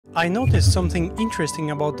I noticed something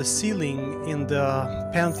interesting about the ceiling in the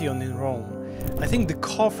Pantheon in Rome. I think the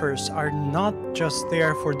coffers are not just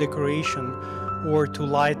there for decoration or to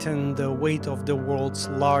lighten the weight of the world's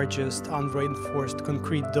largest unreinforced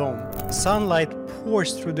concrete dome. Sunlight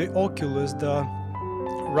pours through the Oculus, the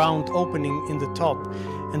round opening in the top,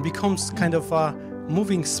 and becomes kind of a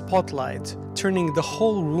moving spotlight, turning the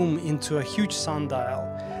whole room into a huge sundial.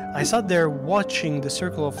 I sat there watching the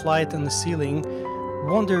circle of light on the ceiling,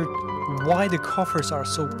 wondered why the coffers are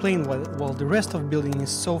so plain while the rest of the building is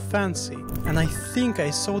so fancy. And I think I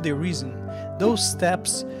saw the reason. Those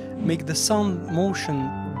steps make the sound motion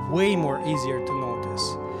way more easier to notice.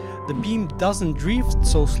 The beam doesn't drift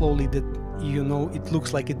so slowly that it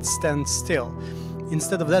looks like it stands still.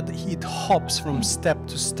 Instead of that, it hops from step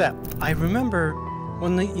to step. I remember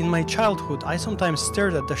when in my childhood I sometimes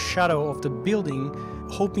stared at the shadow of the building,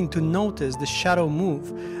 hoping to notice the shadow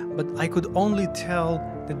move, but I could only tell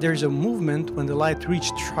that there's a movement when the light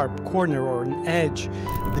reached a sharp corner or an edge.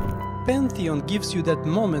 The Pantheon gives you that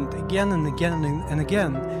moment again and again and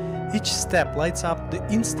again. Each step lights up the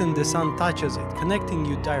instant the sun touches it, connecting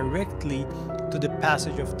you directly to the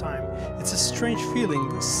passage of time. It's a strange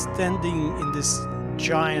feeling standing in this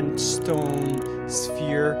giant stone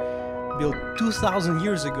sphere built 2,000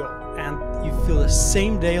 years ago, and you feel the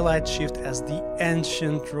same daylight shift as the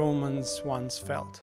ancient Romans once felt.